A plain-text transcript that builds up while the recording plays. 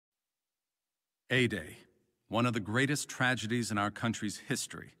A-Day, one of the greatest tragedies in our country's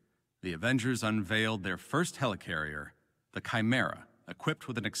history. The Avengers unveiled their first helicarrier, the Chimera, equipped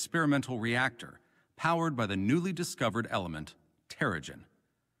with an experimental reactor powered by the newly discovered element, Terrigen.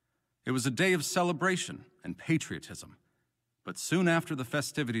 It was a day of celebration and patriotism, but soon after the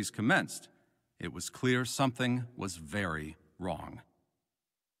festivities commenced, it was clear something was very wrong.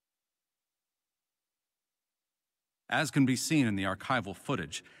 As can be seen in the archival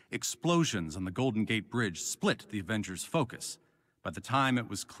footage, explosions on the Golden Gate Bridge split the Avengers' focus. By the time it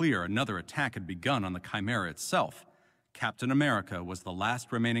was clear another attack had begun on the Chimera itself, Captain America was the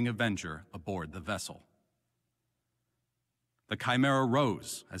last remaining Avenger aboard the vessel. The Chimera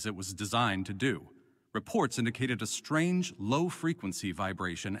rose, as it was designed to do. Reports indicated a strange, low-frequency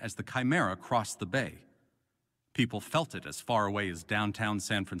vibration as the Chimera crossed the bay. People felt it as far away as downtown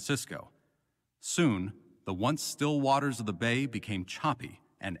San Francisco. Soon, the once still waters of the bay became choppy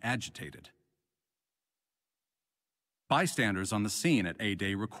and agitated. Bystanders on the scene at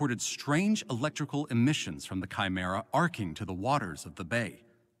A-Day recorded strange electrical emissions from the Chimera arcing to the waters of the bay.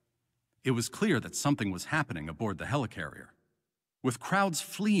 It was clear that something was happening aboard the helicarrier. With crowds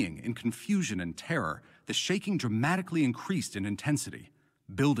fleeing in confusion and terror, the shaking dramatically increased in intensity.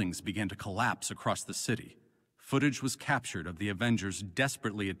 Buildings began to collapse across the city. Footage was captured of the Avengers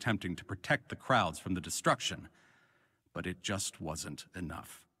desperately attempting to protect the crowds from the destruction, but it just wasn't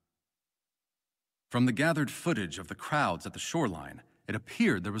enough. From the gathered footage of the crowds at the shoreline, it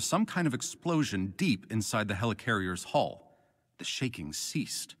appeared there was some kind of explosion deep inside the helicarrier's hull. The shaking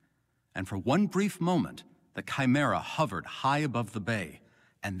ceased, and for one brief moment, the Chimera hovered high above the bay,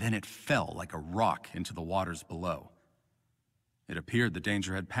 and then it fell like a rock into the waters below. It appeared the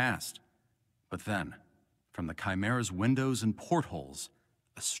danger had passed, but then, from the Chimera's windows and portholes,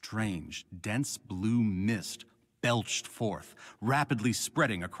 a strange, dense blue mist belched forth, rapidly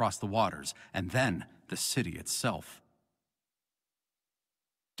spreading across the waters, and then the city itself.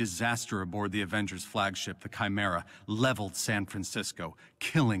 Disaster aboard the Avengers flagship, the Chimera, leveled San Francisco,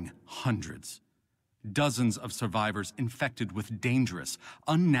 killing hundreds. Dozens of survivors infected with dangerous,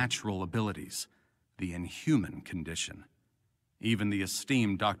 unnatural abilities, the inhuman condition. Even the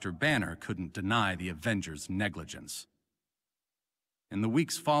esteemed Dr. Banner couldn't deny the Avengers' negligence. In the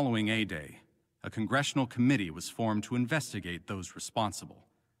weeks following A-Day, a congressional committee was formed to investigate those responsible.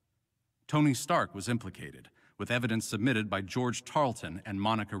 Tony Stark was implicated, with evidence submitted by George Tarleton and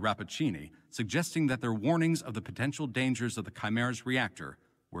Monica Rappaccini suggesting that their warnings of the potential dangers of the Chimera's reactor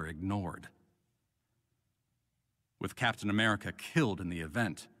were ignored. With Captain America killed in the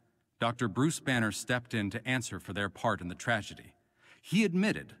event, Dr. Bruce Banner stepped in to answer for their part in the tragedy. He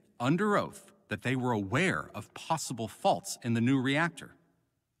admitted, under oath, that they were aware of possible faults in the new reactor.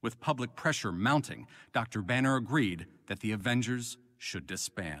 With public pressure mounting, Dr. Banner agreed that the Avengers should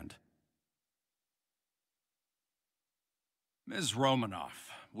disband. Ms. Romanoff,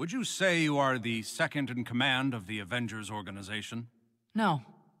 would you say you are the second in command of the Avengers organization? No.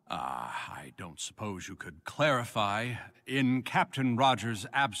 I don't suppose you could clarify, in Captain Rogers'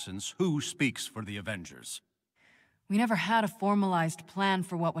 absence, who speaks for the Avengers? We never had a formalized plan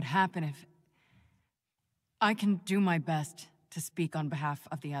for what would happen if... I can do my best to speak on behalf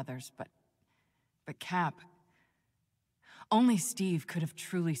of the others, but Cap... Only Steve could have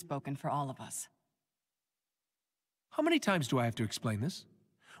truly spoken for all of us. How many times do I have to explain this?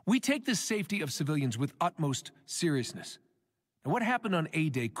 We take the safety of civilians with utmost seriousness. And what happened on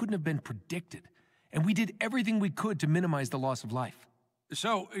A-Day couldn't have been predicted, and we did everything we could to minimize the loss of life.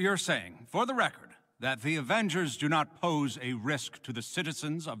 So you're saying, for the record, that the Avengers do not pose a risk to the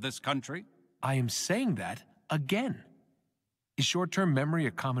citizens of this country? I am saying that again. Is short-term memory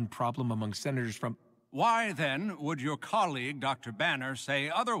a common problem among senators from... Why, then, would your colleague, Dr. Banner, say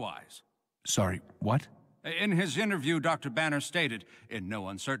otherwise? Sorry, what? In his interview, Dr. Banner stated, in no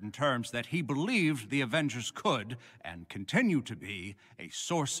uncertain terms, that he believed the Avengers could, and continue to be, a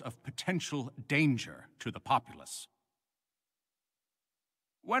source of potential danger to the populace.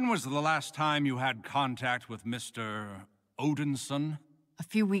 When was the last time you had contact with Mr. Odinson? A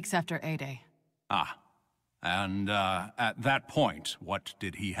few weeks after A-Day. And at that point, what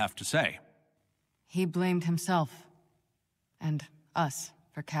did he have to say? He blamed himself, and us,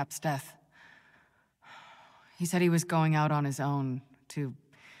 for Cap's death. He said he was going out on his own to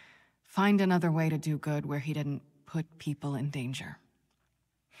find another way to do good where he didn't put people in danger.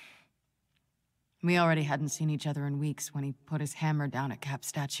 We already hadn't seen each other in weeks when he put his hammer down at Cap's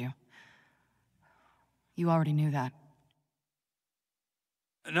statue. You already knew that.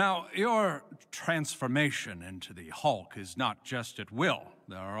 Now, your transformation into the Hulk is not just at will.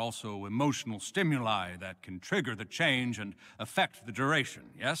 There are also emotional stimuli that can trigger the change and affect the duration,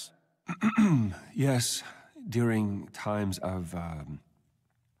 yes? Yes, during times of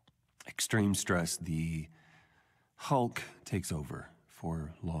extreme stress, the Hulk takes over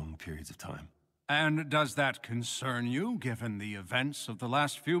for long periods of time. And does that concern you, given the events of the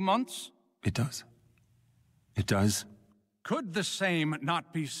last few months? It does. It does. Could the same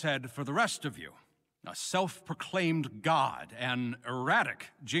not be said for the rest of you? A self-proclaimed god, an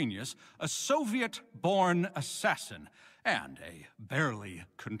erratic genius, a Soviet-born assassin, and a barely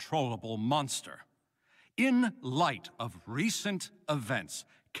controllable monster. In light of recent events,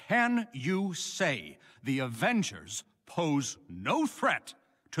 can you say the Avengers pose no threat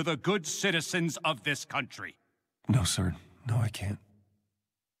to the good citizens of this country? No, sir. No, I can't.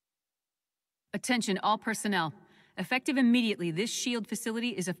 Attention all personnel. Effective immediately, this SHIELD facility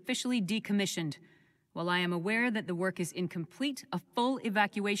is officially decommissioned. While I am aware that the work is incomplete, a full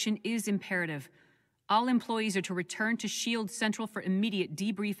evacuation is imperative. All employees are to return to SHIELD Central for immediate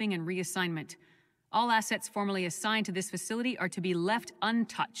debriefing and reassignment. All assets formerly assigned to this facility are to be left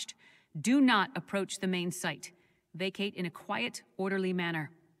untouched. Do not approach the main site. Vacate in a quiet, orderly manner.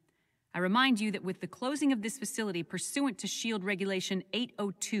 I remind you that with the closing of this facility pursuant to SHIELD Regulation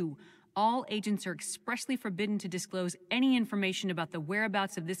 802, all agents are expressly forbidden to disclose any information about the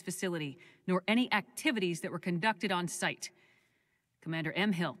whereabouts of this facility, nor any activities that were conducted on site. Commander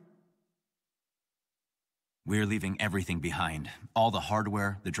M. Hill. We're leaving everything behind. All the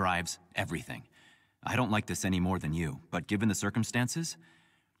hardware, the drives, everything. I don't like this any more than you, but given the circumstances,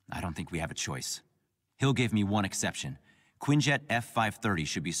 I don't think we have a choice. Hill gave me one exception. Quinjet F-530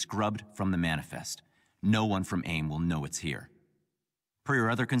 should be scrubbed from the manifest. No one from AIM will know it's here. Per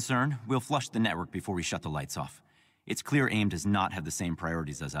your other concern, we'll flush the network before we shut the lights off. It's clear AIM does not have the same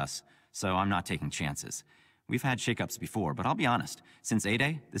priorities as us, so I'm not taking chances. We've had shakeups before, but I'll be honest, since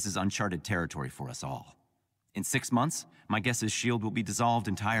A-Day, this is uncharted territory for us all. In 6 months, my guess is SHIELD will be dissolved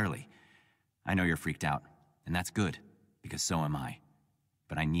entirely. I know you're freaked out, and that's good, because so am I.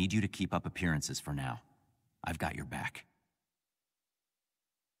 But I need you to keep up appearances for now. I've got your back.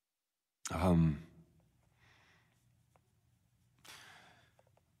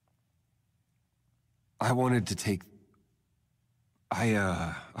 I wanted to take...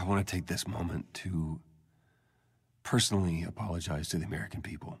 I want to take this moment to personally apologize to the American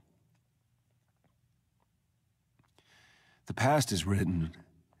people. The past is written.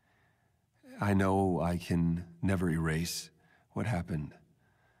 I know I can never erase what happened.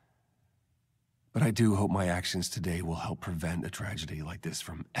 But I do hope my actions today will help prevent a tragedy like this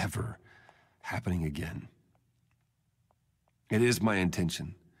from ever happening again. It is my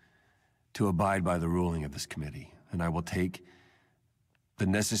intention to abide by the ruling of this committee, and I will take the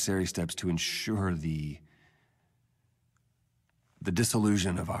necessary steps to ensure the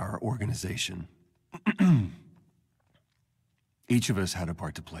dissolution of our organization. Each of us had a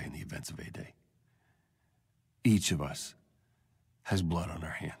part to play in the events of A-Day. Each of us has blood on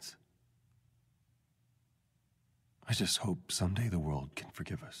our hands. I just hope someday the world can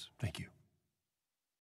forgive us. Thank you.